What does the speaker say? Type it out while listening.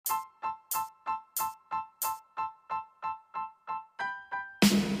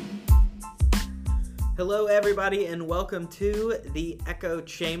Hello, everybody, and welcome to the Echo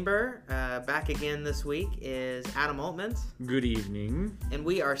Chamber. Back again this week is Adam Altman. Good evening. And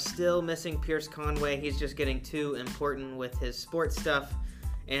we are still missing Pierce Conway. He's just getting too important with his sports stuff.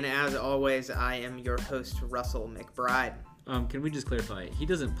 And as always, I am your host, Russell McBride. Can we just clarify? He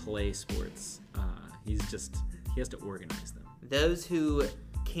doesn't play sports. He has to organize them. Those who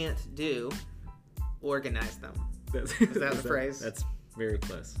can't do, organize them. Is that the phrase? That's very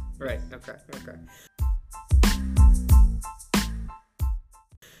close. Right. Okay.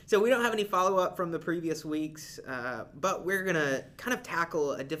 So we don't have any follow-up from the previous weeks, but we're going to kind of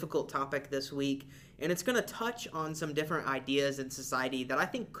tackle a difficult topic this week, and it's going to touch on some different ideas in society that I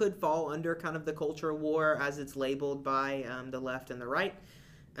think could fall under kind of the culture war as it's labeled by the left and the right.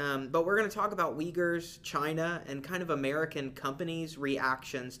 But we're going to talk about Uighurs, China, and kind of American companies'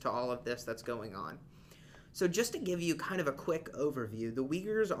 reactions to all of this that's going on. So just to give you kind of a quick overview, the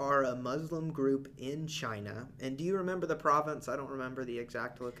Uyghurs are a Muslim group in China. And do you remember the province? I don't remember the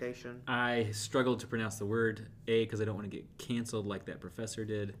exact location. I struggled to pronounce the word, because I don't want to get canceled like that professor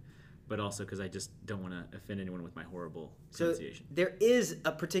did, but also because I just don't want to offend anyone with my horrible pronunciation. So there is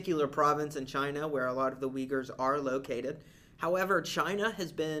a particular province in China where a lot of the Uyghurs are located. However, China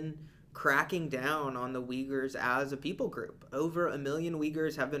has been cracking down on the Uyghurs as a people group. Over 1 million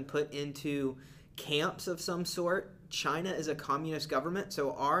Uyghurs have been put into camps of some sort. China is a communist government,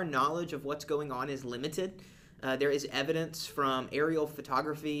 so our knowledge of what's going on is limited. There is evidence from aerial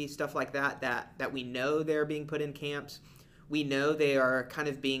photography, stuff like that we know they're being put in camps. We know they are kind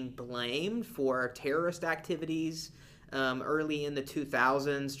of being blamed for terrorist activities. Early in the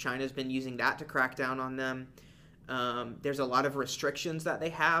 2000s, China's been using that to crack down on them. There's a lot of restrictions that they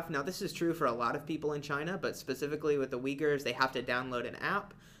have. Now, this is true for a lot of people in China, but specifically with the Uyghurs, they have to download an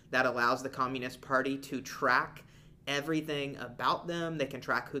app that allows the Communist Party to track everything about them. They can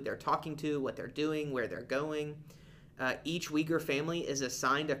track who they're talking to, what they're doing, where they're going. Each Uyghur family is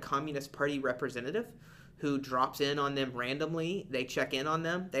assigned a Communist Party representative who drops in on them randomly. They check in on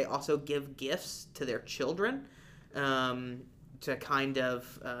them. They also give gifts to their children to kind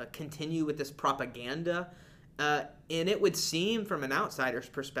of continue with this propaganda. And it would seem from an outsider's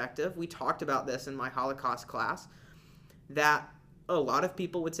perspective, we talked about this in my Holocaust class, that a lot of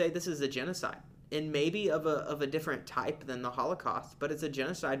people would say this is a genocide, and maybe of a different type than the Holocaust, but it's a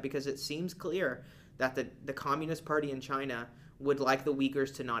genocide because it seems clear that the Communist Party in China would like the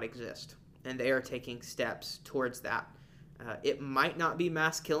Uyghurs to not exist, and they are taking steps towards that. It might not be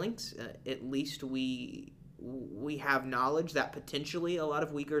mass killings. At least we have knowledge that potentially a lot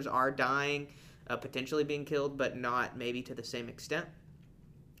of Uyghurs are dying, potentially being killed, but not maybe to the same extent.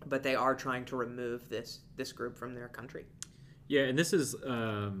 But they are trying to remove this group from their country. Yeah, and this is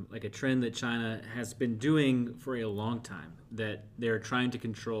like a trend that China has been doing for a long time, that they're trying to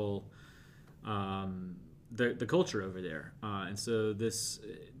control the culture over there. And so this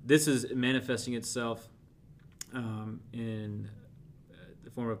is manifesting itself in the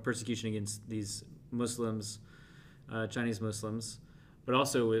form of persecution against these Muslims, Chinese Muslims, but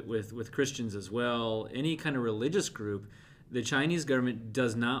also with Christians as well. Any kind of religious group, the Chinese government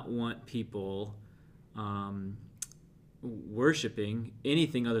does not want people worshiping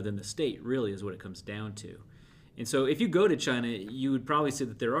anything other than the state, really, is what it comes down to. And so if you go to China, you would probably see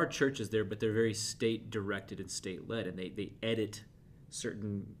that there are churches there, but they're very state-directed and state-led, and they edit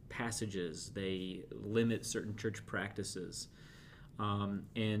certain passages. They limit certain church practices.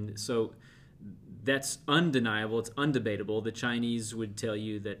 And so that's undeniable. It's undebatable. The Chinese would tell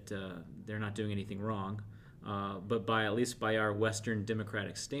you that they're not doing anything wrong. But at least by our Western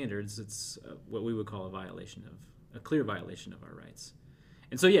democratic standards, it's what we would call a clear violation of our rights.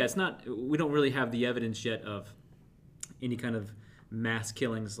 And so, yeah, we don't really have the evidence yet of any kind of mass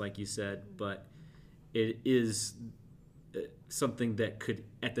killings, like you said, but it is something that could,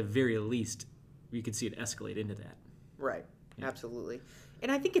 at the very least, we could see it escalate into that. Right, yeah. Absolutely. And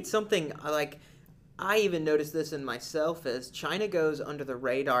I think it's something, like, I even noticed this in myself, as China goes under the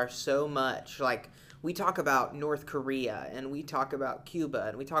radar so much. Like, we talk about North Korea, and we talk about Cuba,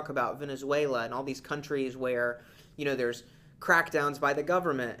 and we talk about Venezuela, and all these countries where, there's crackdowns by the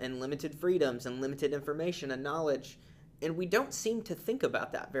government and limited freedoms and limited information and knowledge. And we don't seem to think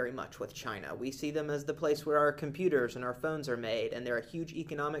about that very much with China. We see them as the place where our computers and our phones are made, and they're a huge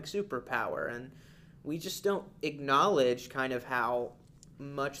economic superpower. And we just don't acknowledge kind of how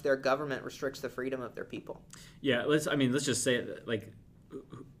much their government restricts the freedom of their people. Yeah, let's just say it, like,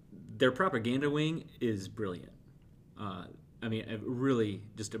 their propaganda wing is brilliant. Really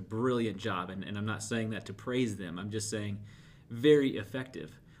just a brilliant job, and I'm not saying that to praise them. I'm just saying very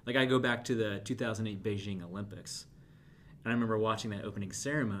effective. Like, I go back to the 2008 Beijing Olympics, And I remember watching that opening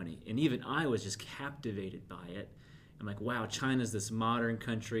ceremony, and even I was just captivated by it. I'm like, wow, China's this modern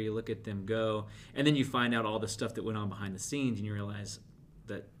country. Look at them go. And then you find out all the stuff that went on behind the scenes, and you realize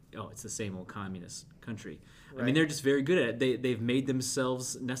that, oh, it's the same old communist country. Right. I mean, they're just very good at it. They've made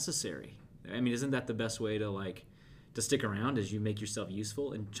themselves necessary. I mean, isn't that the best way to stick around, is you make yourself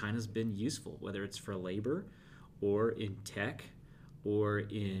useful? And China's been useful, whether it's for labor or in tech or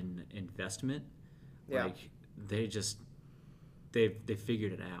in investment. Yeah. Like, they've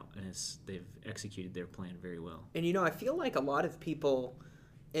figured it out, and they've executed their plan very well. And I feel like a lot of people,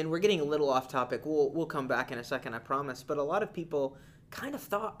 and we're getting a little off topic. We'll come back in a second, I promise. But a lot of people kind of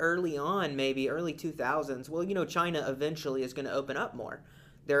thought early on, maybe early 2000s, well, China eventually is going to open up more.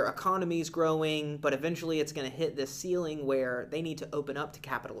 Their economy's growing, but eventually it's going to hit this ceiling where they need to open up to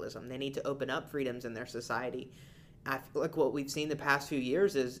capitalism. They need to open up freedoms in their society. I feel like what we've seen the past few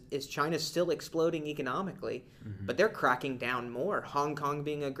years is China's still exploding economically, but they're cracking down more. Hong Kong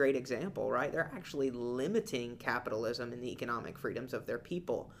being a great example, right? They're actually limiting capitalism and the economic freedoms of their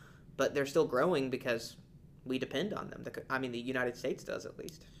people, but they're still growing because we depend on them. The United States does, at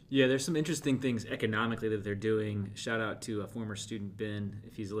least. Yeah, there's some interesting things economically that they're doing. Shout out to a former student, Ben,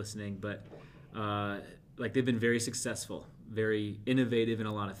 if he's listening. But they've been very successful, very innovative in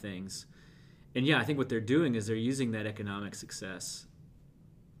a lot of things. And yeah, I think what they're doing is they're using that economic success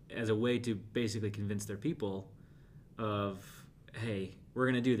as a way to basically convince their people of, hey, we're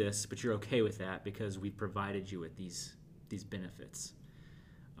going to do this, but you're okay with that because we provided you with these benefits.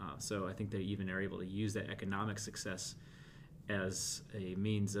 So I think they even are able to use that economic success as a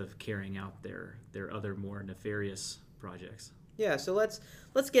means of carrying out their other more nefarious projects. Yeah, so let's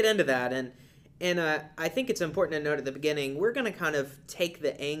get into that. And I think it's important to note at the beginning, we're going to kind of take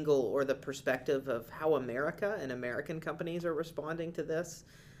the angle or the perspective of how America and American companies are responding to this.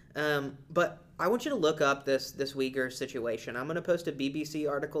 But I want you to look up this Uyghur situation. I'm going to post a BBC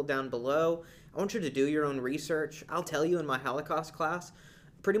article down below. I want you to do your own research. I'll tell you, in my Holocaust class,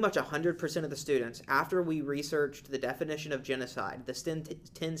 pretty much 100% of the students, after we researched the definition of genocide, the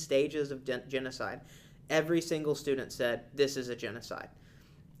 10 stages of genocide, every single student said, this is a genocide.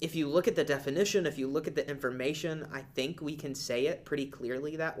 If you look at the definition, if you look at the information, I think we can say it pretty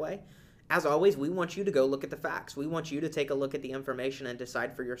clearly that way. As always, we want you to go look at the facts. We want you to take a look at the information and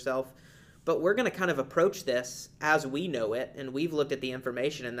decide for yourself. But we're going to kind of approach this as we know it, and we've looked at the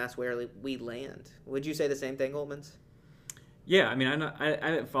information, and that's where we land. Would you say the same thing, Olmans? Yeah, I mean, I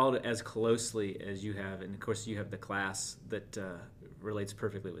haven't followed it as closely as you have, and of course you have the class that relates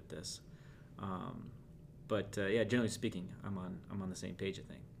perfectly with this. But generally speaking, I'm on the same page, I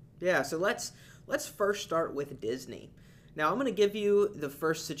think. Yeah, so let's first start with Disney. Now I'm going to give you the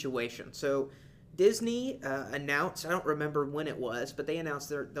first situation. So Disney announced, I don't remember when it was, but they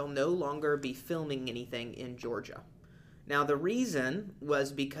announced they'll no longer be filming anything in Georgia. Now the reason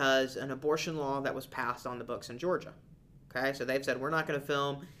was because an abortion law that was passed on the books in Georgia. Okay, so they've said we're not going to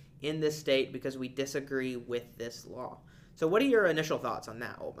film in this state because we disagree with this law. So what are your initial thoughts on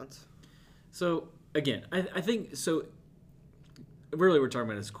that, Olmans? So again, I think so. Really, we're talking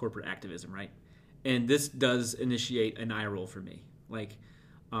about is corporate activism, right? And this does initiate an eye roll for me. Like,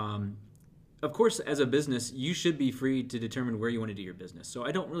 of course, as a business, you should be free to determine where you want to do your business. So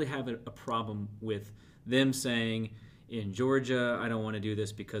I don't really have a problem with them saying, in Georgia, I don't want to do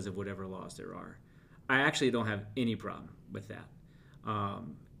this because of whatever laws there are. I actually don't have any problem with that.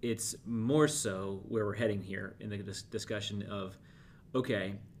 It's more so where we're heading here in the discussion of,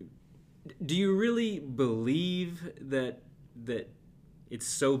 okay, do you really believe that it's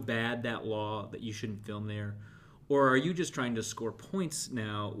so bad, that law, that you shouldn't film there? Or are you just trying to score points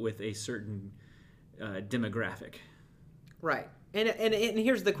now with a certain demographic? Right. And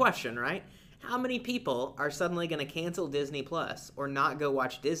here's the question, right? How many people are suddenly going to cancel Disney Plus or not go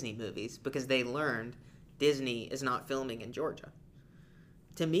watch Disney movies because they learned Disney is not filming in Georgia?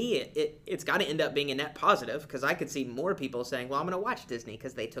 To me, it's got to end up being a net positive, because I could see more people saying, well, I'm going to watch Disney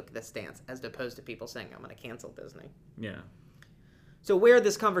because they took this stance, as opposed to people saying, I'm going to cancel Disney. Yeah. So where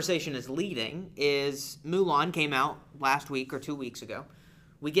this conversation is leading is Mulan came out last week or 2 weeks ago.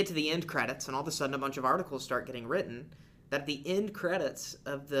 We get to the end credits, and all of a sudden a bunch of articles start getting written that at the end credits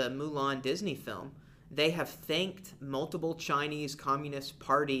of the Mulan Disney film, they have thanked multiple Chinese Communist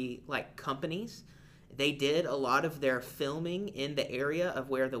Party companies. They did a lot of their filming in the area of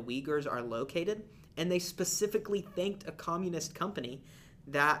where the Uyghurs are located, and they specifically thanked a communist company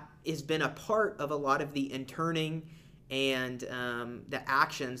that has been a part of a lot of the interning and the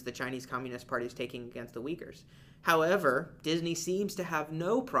actions the Chinese Communist Party is taking against the Uyghurs. However, Disney seems to have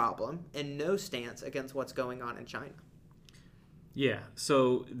no problem and no stance against what's going on in China. Yeah,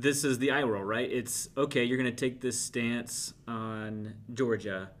 so this is the eye roll, right? It's okay, you're going to take this stance on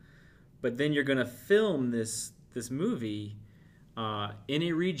Georgia, but then you're going to film this movie in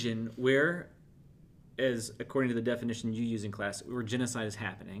a region where, as according to the definition you use in class, where genocide is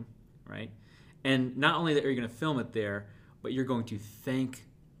happening, right? And not only that, are you going to film it there, but you're going to thank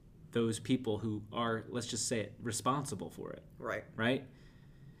those people who are, let's just say it, responsible for it, Right. right?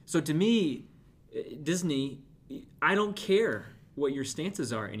 So to me, Disney, I don't care what your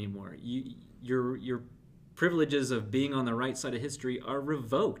stances are anymore. Your privileges of being on the right side of history are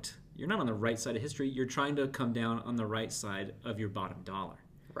revoked. You're not on the right side of history. You're trying to come down on the right side of your bottom dollar.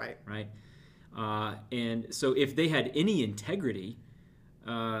 Right. Right. And so if they had any integrity,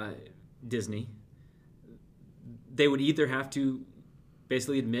 Disney, they would either have to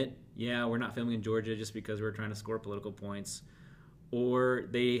basically admit, yeah, we're not filming in Georgia just because we're trying to score political points, or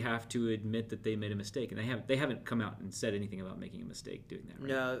they have to admit that they made a mistake, and they haven't come out and said anything about making a mistake doing that. Right?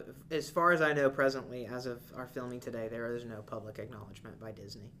 No, as far as I know, presently, as of our filming today, there is no public acknowledgement by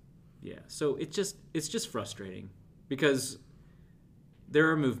Disney. Yeah, so it's just frustrating because there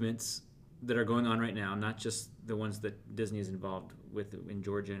are movements that are going on right now, not just the ones that Disney is involved with in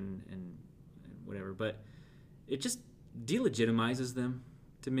Georgia and whatever, but it just delegitimizes them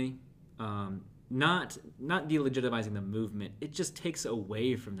to me. Not delegitimizing the movement. It just takes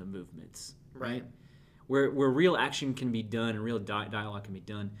away from the movements, right? Where real action can be done and real dialogue can be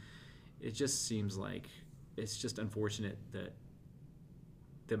done. It just seems like it's just unfortunate that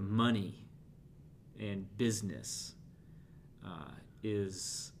the money and business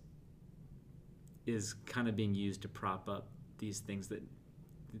is kind of being used to prop up these things that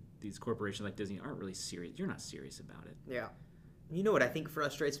these corporations like Disney aren't really serious. You're not serious about it. Yeah. You know what I think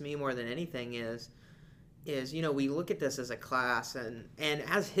frustrates me more than anything is we look at this as a class and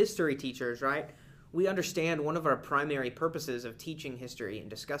as history teachers, right? We understand one of our primary purposes of teaching history and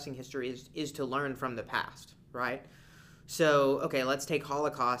discussing history is to learn from the past, right? So, okay, let's take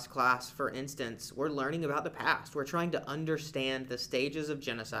Holocaust class, for instance. We're learning about the past. We're trying to understand the stages of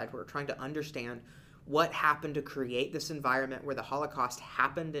genocide. We're trying to understand what happened to create this environment where the Holocaust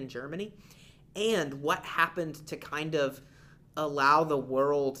happened in Germany and what happened to kind of allow the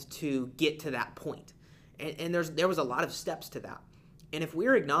world to get to that point. And there was a lot of steps to that. And if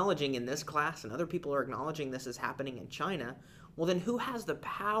we're acknowledging in this class and other people are acknowledging this is happening in China, well, then who has the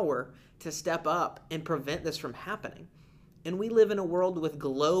power to step up and prevent this from happening? And we live in a world with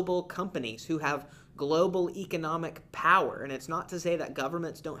global companies who have global economic power. And it's not to say that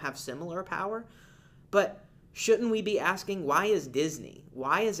governments don't have similar power, but shouldn't we be asking, why is Disney,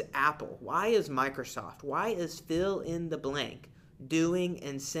 why is Apple, why is Microsoft, why is fill in the blank doing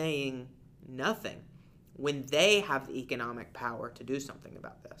and saying nothing when they have the economic power to do something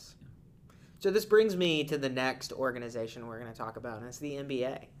about this? So this brings me to the next organization we're going to talk about, and it's the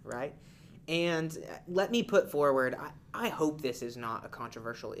NBA, right? And let me put forward, I hope this is not a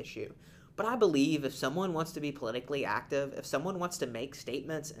controversial issue, but I believe if someone wants to be politically active, if someone wants to make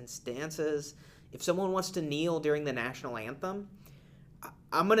statements and stances, if someone wants to kneel during the national anthem,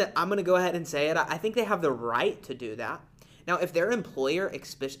 I'm gonna go ahead and say it. I think they have the right to do that. Now, if their employer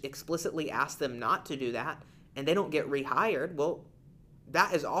explicitly asks them not to do that and they don't get rehired, well,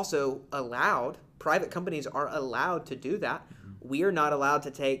 that is also allowed. Private companies are allowed to do that. We are not allowed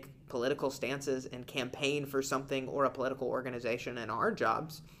to take political stances and campaign for something or a political organization in our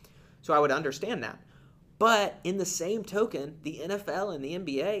jobs. So I would understand that. But in the same token, the NFL and the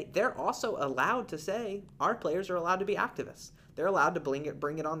NBA, they're also allowed to say our players are allowed to be activists. They're allowed to bring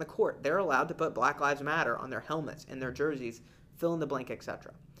it on the court. They're allowed to put Black Lives Matter on their helmets and their jerseys, fill in the blank,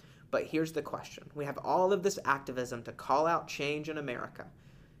 etc. But here's the question. We have all of this activism to call out change in America.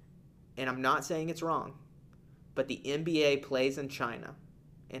 And I'm not saying it's wrong, but the NBA plays in China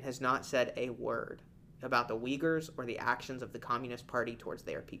and has not said a word about the Uyghurs or the actions of the Communist Party towards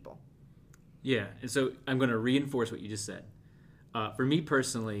their people. Yeah, and so I'm going to reinforce what you just said. For me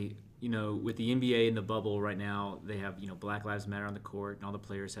personally, with the NBA in the bubble right now, they have, Black Lives Matter on the court, and all the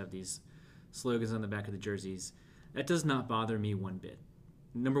players have these slogans on the back of the jerseys. That does not bother me one bit.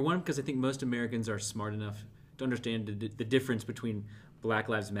 Number one, because I think most Americans are smart enough to understand the difference between Black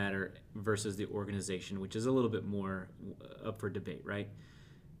Lives Matter versus the organization, which is a little bit more up for debate, right?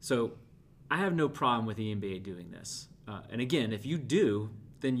 So I have no problem with the NBA doing this. And again, if you do,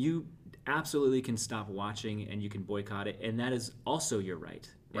 then you absolutely can stop watching and you can boycott it, and that is also your right,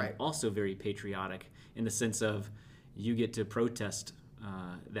 and also very patriotic in the sense of you get to protest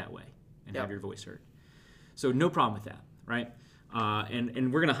that way and have your voice heard. So no problem with that, right?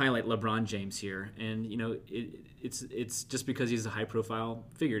 And we're going to highlight LeBron James here, and it's just because he's a high profile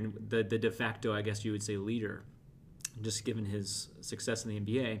figure, the de facto, I guess you would say, leader just given his success in the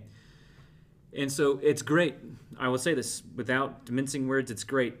NBA. And so it's great. I will say this without mincing words. It's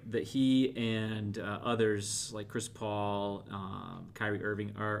great that he and others like Chris Paul, Kyrie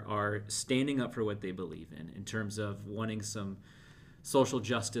Irving are standing up for what they believe in terms of wanting some social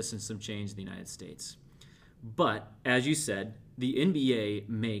justice and some change in the United States. But as you said, the NBA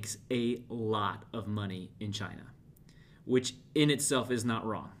makes a lot of money in China, which in itself is not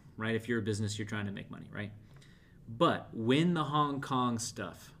wrong, right? If you're a business, you're trying to make money, right? But when the Hong Kong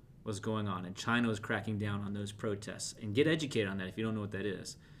stuff was going on and China was cracking down on those protests, and get educated on that if you don't know what that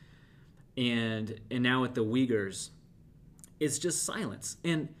is, and now with the Uyghurs, it's just silence.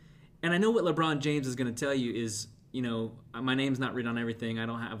 And I know what LeBron James is going to tell you is, you know, my name's not written on everything. I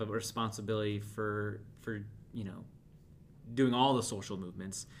don't have a responsibility for you know, doing all the social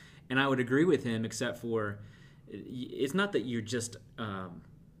movements. And I would agree with him, except for it's not that you're just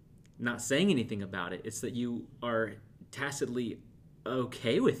not saying anything about it. It's that you are tacitly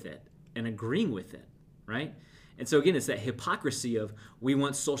okay with it and agreeing with it, right? And so again, it's that hypocrisy of we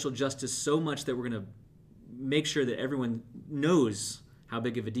want social justice so much that we're going to make sure that everyone knows how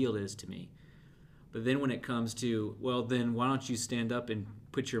big of a deal it is to me. But then when it comes to, well, then why don't you stand up and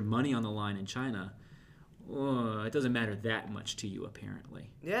put your money on the line in China? It doesn't matter that much to you, apparently.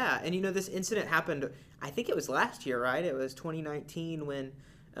 Yeah, and you know, this incident happened, I think it was last year, right? It was 2019 when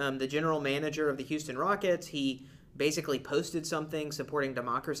the general manager of the Houston Rockets, he basically posted something supporting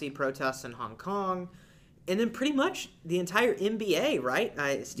democracy protests in Hong Kong. And then pretty much the entire NBA,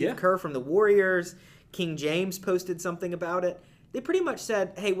 right? Steve Kerr from the Warriors, King James posted something about it. They pretty much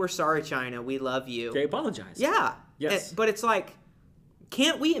said, hey, we're sorry, China. We love you. They apologized. Yeah. Yes. But it's like,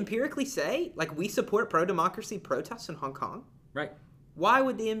 can't we empirically say, like, we support pro-democracy protests in Hong Kong? Right. Why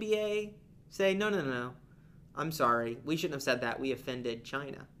would the NBA say, no, I'm sorry. We shouldn't have said that. We offended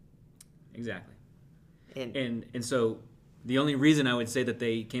China. Exactly. And so the only reason I would say that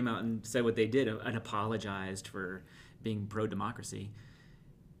they came out and said what they did and apologized for being pro-democracy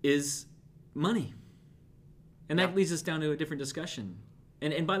is money. And that leads us down to a different discussion.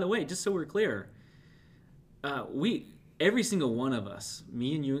 And by the way, just so we're clear, every single one of us,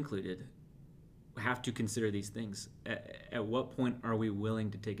 me and you included, have to consider these things. At what point are we willing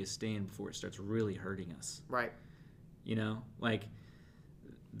to take a stand before it starts really hurting us? Right. You know, like,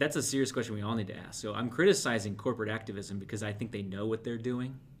 that's a serious question we all need to ask. So I'm criticizing corporate activism because I think they know what they're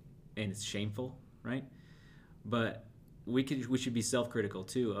doing, and it's shameful, right? But we should be self-critical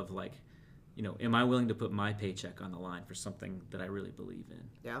too of, like, you know, am I willing to put my paycheck on the line for something that I really believe in?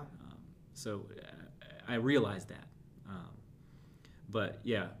 Yeah. So I realize that. But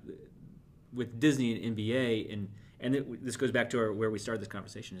yeah, with Disney and NBA, and this goes back to where we started this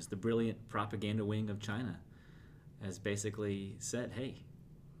conversation, is the brilliant propaganda wing of China has basically said, hey,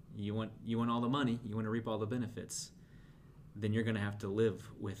 you want all the money, you want to reap all the benefits, then you're going to have to live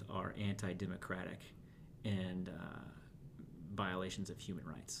with our anti-democratic and violations of human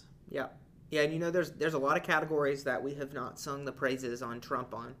rights. Yeah. Yeah, and you know, there's a lot of categories that we have not sung the praises on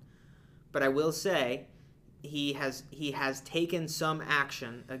Trump on. But I will say he has taken some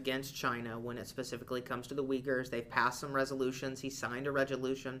action against China when it specifically comes to the Uyghurs. They've passed some resolutions. He signed a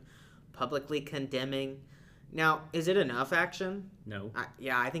resolution publicly condemning. Now, is it enough action? No.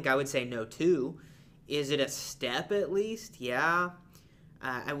 I think I would say no, too. Is it a step at least? Yeah.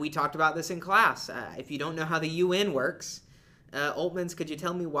 And we talked about this in class. If you don't know how the UN works, Oltmans, could you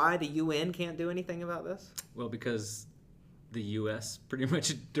tell me why the UN can't do anything about this? Well, because the U.S. pretty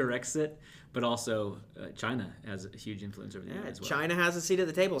much directs it, but also China has a huge influence over the UN as well. China has a seat at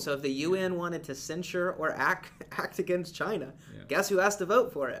the table. So if the UN wanted to censure or act against China, guess who has to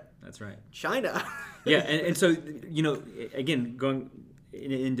vote for it? That's right. China. Yeah, and so, you know, again, going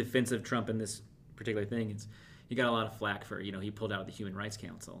in defense of Trump in this particular thing, he got a lot of flack for, you know, he pulled out of the Human Rights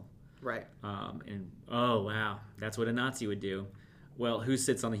Council. Right. And, oh, wow, that's what a Nazi would do. Well, who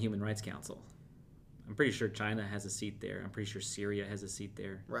sits on the Human Rights Council? I'm pretty sure China has a seat there. I'm pretty sure Syria has a seat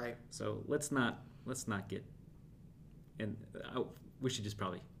there. Right. So let's not get, and we should just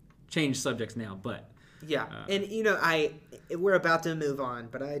probably change subjects now, but. Yeah, and, you know, we're about to move on,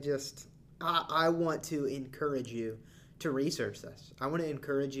 but I want to encourage you to research this. I want to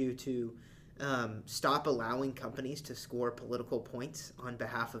encourage you to stop allowing companies to score political points on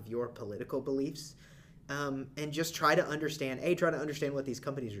behalf of your political beliefs, and just try to understand what these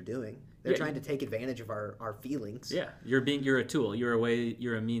companies are doing. They're trying to take advantage of our feelings. Yeah, you're a tool. You're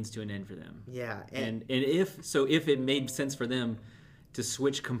a means to an end for them. Yeah, and if it made sense for them to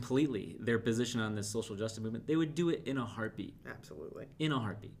switch completely their position on this social justice movement, they would do it in a heartbeat. Absolutely. In a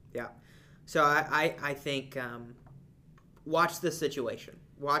heartbeat. Yeah. So I think watch the situation.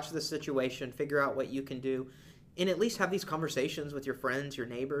 Watch the situation. Figure out what you can do. and at least have these conversations with your friends, your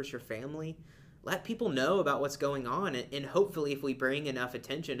neighbors, your family. Let people know about what's going on, and hopefully if we bring enough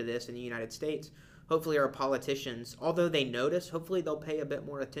attention to this in the United States, hopefully our politicians, although they notice, hopefully they'll pay a bit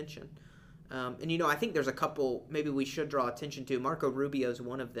more attention. And I think there's a couple maybe we should draw attention to. Marco Rubio is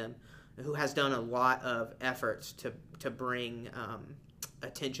one of them, who has done a lot of efforts to bring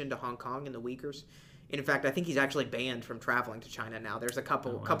attention to Hong Kong and the Uyghurs. And in fact, I think he's actually banned from traveling to China now. There's a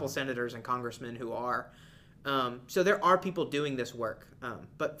couple senators and congressmen who are. So there are people doing this work,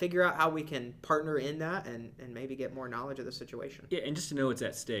 but figure out how we can partner in that and maybe get more knowledge of the situation. Yeah, and just to know what's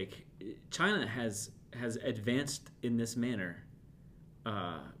at stake, China has advanced in this manner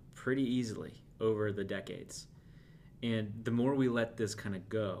pretty easily over the decades. And the more we let this kind of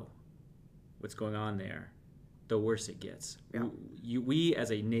go, what's going on there, the worse it gets. Yeah. We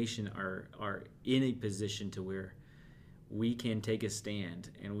as a nation are in a position to where we can take a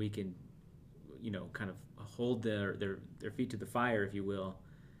stand and we can, kind of hold their feet to the fire, if you will,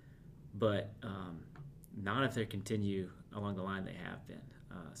 but not if they continue along the line they have been.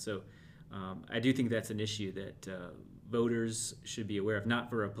 So I do think that's an issue that voters should be aware of. Not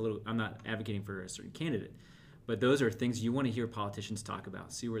for I'm not advocating for a certain candidate, but those are things you want to hear politicians talk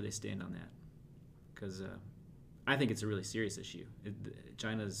about. See where they stand on that, because I think it's a really serious issue.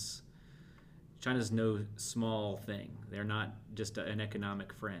 China's no small thing. They're not just an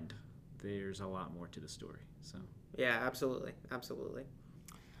economic friend. There's a lot more to the story. So yeah, absolutely.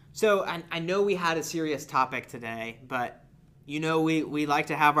 So I know we had a serious topic today, but we like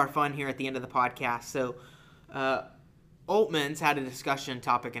to have our fun here at the end of the podcast. So Altman's had a discussion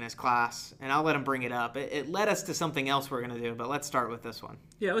topic in his class, and I'll let him bring it up. It led us to something else we're going to do, but let's start with this one.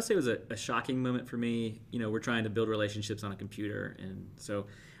 Yeah, I would say it was a shocking moment for me. We're trying to build relationships on a computer, and so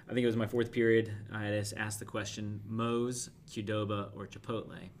I think it was my fourth period. I had asked the question, Moe's, Qdoba, or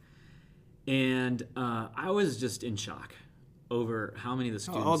Chipotle? And I was just in shock over how many of the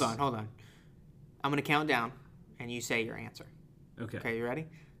students... hold on. I'm going to count down, and you say your answer. Okay, you ready?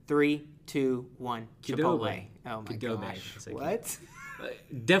 3, 2, 1. Chipotle. Oh, my gosh. What?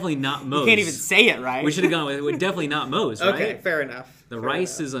 Definitely not Moe's. You can't even say it right. We should have gone with definitely not Moe's, right? Okay, fair enough. The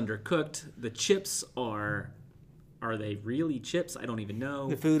rice is undercooked. The chips are they really chips? I don't even know.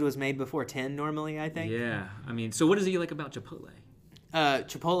 The food was made before 10 normally, I think. Yeah. So what is it you like about Chipotle?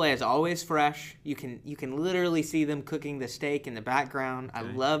 Chipotle is always fresh. You can literally see them cooking the steak in the background. Okay.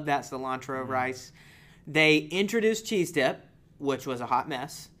 I love that cilantro rice. They introduced cheese dip, which was a hot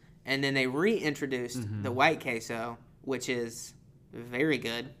mess, and then they reintroduced the white queso, which is very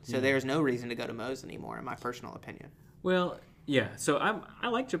good. So there's no reason to go to Moe's anymore, in my personal opinion. Well, yeah. So I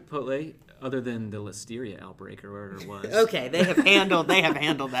like Chipotle, other than the listeria outbreak or whatever it was. Okay, they have handled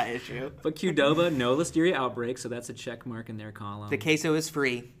that issue. But Qdoba, no listeria outbreak, so that's a check mark in their column. The queso is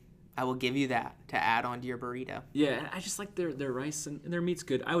free. I will give you that to add onto your burrito. Yeah, I just like their rice and their meat's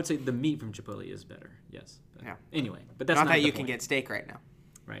good. I would say the meat from Chipotle is better. Yes. But yeah. Anyway, but that's not not that the you point. Can get steak right now.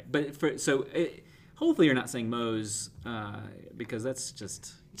 Right, but hopefully you're not saying Moe's because that's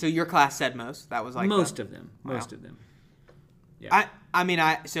just. So your class said Moe's. That was like most of them. Most of them. Yeah.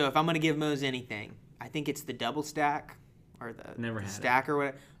 So if I'm gonna give Moe's anything, I think it's the double stack or the stack or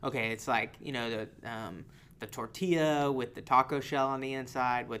whatever. Okay, it's like the tortilla with the taco shell on the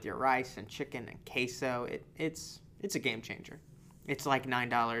inside with your rice and chicken and queso. It's a game changer. It's like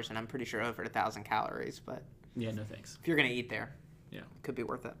 $9 and I'm pretty sure over 1,000 calories. But yeah, no thanks. If you're gonna eat there, it could be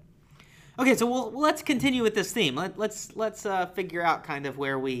worth it. Okay, so let's continue with this theme. Let's figure out kind of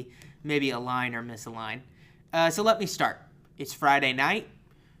where we maybe align or misalign. So let me start. It's Friday night.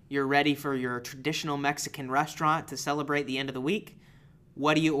 You're ready for your traditional Mexican restaurant to celebrate the end of the week.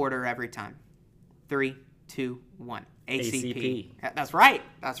 What do you order every time? 3, 2, 1. ACP. That's right.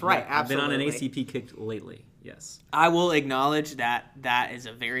 Yeah, absolutely. I've been on an ACP kick lately. Yes. I will acknowledge that is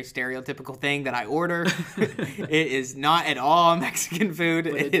a very stereotypical thing that I order. It is not at all Mexican food.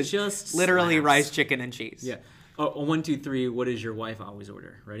 It is just literally rice, chicken, and cheese. Yeah. Oh, 1, 2, 3. What does your wife always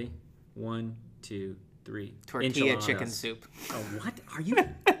order? Ready? 1, 2, 3. Tortilla Enchiladas. Chicken soup. Oh, what? Are you?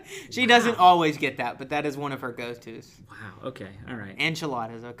 She doesn't always get that, but that is one of her go-tos. Wow. Okay. All right.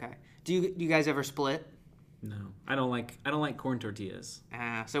 Enchiladas. Okay. Do you guys ever split? No, I don't like corn tortillas.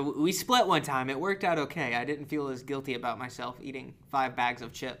 So we split one time. It worked out okay. I didn't feel as guilty about myself eating 5 bags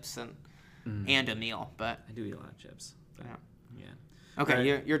of chips and a meal. But I do eat a lot of chips. But, yeah.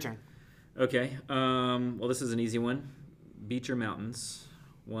 Okay, your turn. Okay. Well, this is an easy one. Beach or mountains?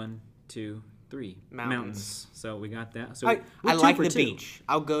 1, 2, 3. Mountains. So we got that. So I like the beach.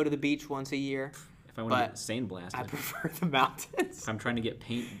 I'll go to the beach once a year. If I want to get sandblasted, I prefer the mountains. If I'm trying to get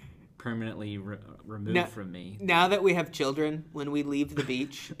paint permanently removed from me. Now that we have children, when we leave the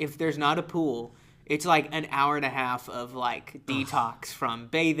beach, if there's not a pool, It's like an hour and a half of like detox from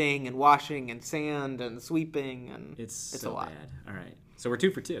bathing and washing and sand and sweeping, and It's a so lot. bad. All right. So we're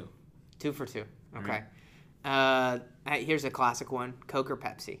 2 for 2. 2 for 2. Okay. Right. Here's a classic one: Coke or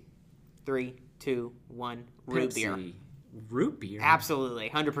Pepsi. 3, 2, 1. Root beer. Root beer? Absolutely,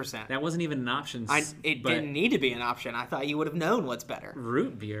 100%. That wasn't even an option. It didn't need to be an option. I thought you would have known what's better.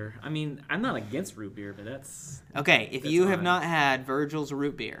 Root beer? I mean, I'm not against root beer, but that's... Okay, if you have odd. not had Virgil's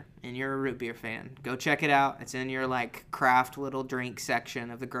root beer and you're a root beer fan, go check it out. It's in your like craft little drink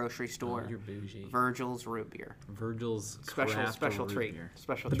section of the grocery store. Oh, you're bougie. Virgil's root beer. Virgil's Special root treat. beer.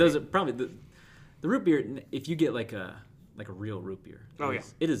 Special But treat. those are probably the root beer. If you get like a real root beer,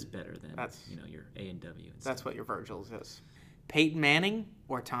 it is better than your A&W. And That's stuff. what your Virgil's is. Peyton Manning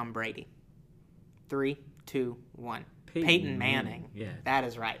or Tom Brady? 3, 2, 1. Peyton Manning. Yeah. That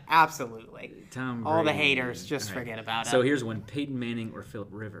is right. Absolutely. Tom All the Brady. haters, just All right. forget about it. So here's one: Peyton Manning or Phillip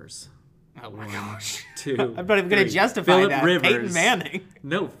Rivers. Oh my 1, gosh. 2. I'm not even going to 3. justify Phillip that. Rivers. Peyton Manning.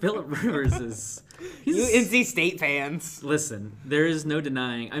 No, Phillip Rivers is. You NC State fans. Listen, there is no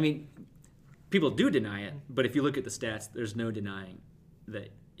denying. I mean, people do deny it, but if you look at the stats, there's no denying that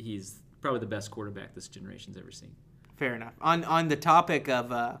he's probably the best quarterback this generation's ever seen. Fair enough. On the topic of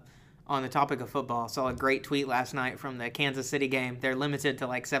football, I saw a great tweet last night from the Kansas City game. They're limited to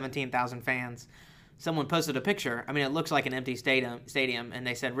like 17,000 fans. Someone posted a picture. I mean, it looks like an empty stadium, and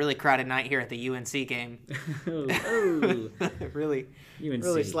they said, "Really crowded night here at the UNC game." Oh. really, UNC.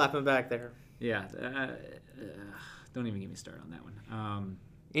 really slapping back there. Yeah. Don't even get me started on that one.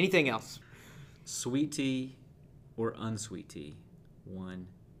 Anything else? Sweet tea or unsweet tea? 1,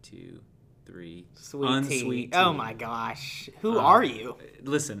 2, 3. Sweet unsweet tea. Oh my gosh. Who are you?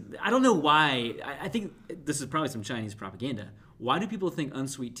 Listen, I don't know why. I think this is probably some Chinese propaganda. Why do people think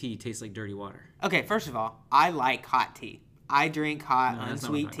unsweet tea tastes like dirty water? Okay, first of all, I like hot tea. I drink hot, No, that's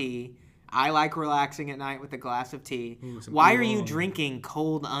not unsweet what I'm tea. I like relaxing at night with a glass of tea. Ooh, some Why are you oolong. drinking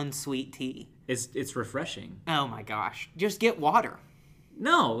cold, unsweet tea? It's refreshing. Oh my gosh. Just get water.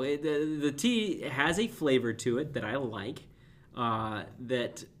 No, the tea has a flavor to it that I like.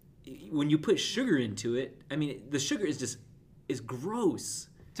 That when you put sugar into it, I mean, the sugar is gross.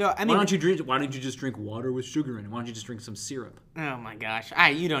 So I mean, Why don't you just drink water with sugar in it? Why don't you just drink some syrup? oh my gosh,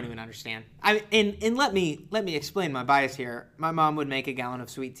 you don't even understand. And let me explain my bias here. My mom would make a gallon of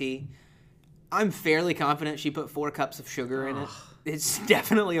sweet tea. I'm fairly confident she put 4 cups of sugar in it. It's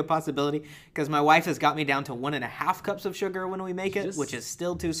definitely a possibility because my wife has got me down to 1.5 cups of sugar when we make it, which is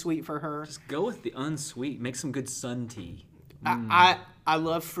still too sweet for her. Just go with the unsweet. Make some good sun tea. I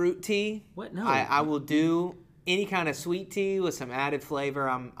love fruit tea. What? No. I will do any kind of sweet tea with some added flavor.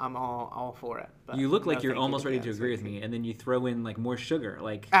 I'm all for it. But You look like no you're thank you almost ready to that agree sweet with tea. me, and then you throw in like more sugar.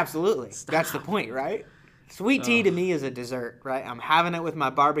 Like Absolutely. That's the Stop. point, right? Sweet tea to me is a dessert, right? I'm having it with my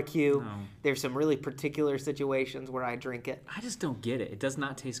barbecue. No. There's some really particular situations where I drink it. I just don't get it. It does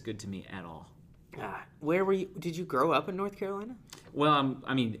not taste good to me at all. Where were you? Did you grow up in North Carolina? Well,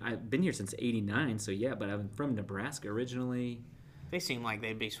 I've been here since '89, so yeah. But I'm from Nebraska originally. They seem like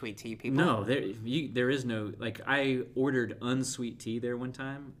they'd be sweet tea people. No, there is no like. I ordered unsweet tea there one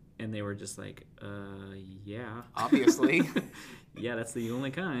time, and they were just like, yeah, Obviously. yeah, that's the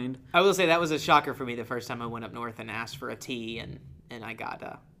only kind. I will say that was a shocker for me the first time I went up north and asked for a tea, and I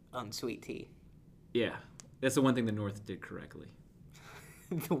got unsweet tea. Yeah, that's the one thing the North did correctly.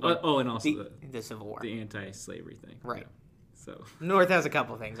 The one- And also the Civil War. the anti-slavery thing. Right. Yeah. So North has a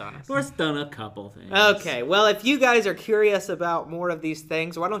couple things on us. North's done a couple things. Okay, well, if you guys are curious about more of these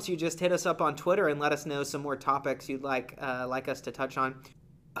things, why don't you just hit us up on Twitter and let us know some more topics you'd like us to touch on.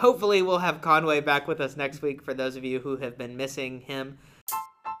 Hopefully, we'll have Conway back with us next week for those of you who have been missing him.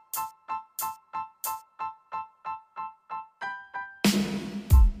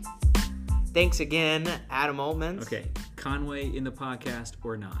 Thanks again, Adam Altman. Okay, Conway in the podcast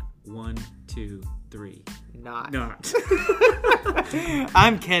or not? 1, 2, 3. Not.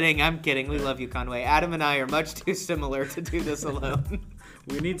 I'm kidding. We love you, Conway. Adam and I are much too similar to do this alone.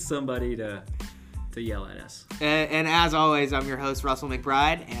 We need somebody to yell at us. And as always, I'm your host, Russell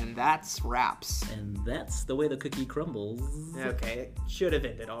McBride, and that's Wraps. And that's the way the cookie crumbles. Okay, it should have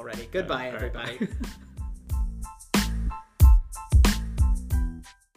ended already. Goodbye, All right. everybody.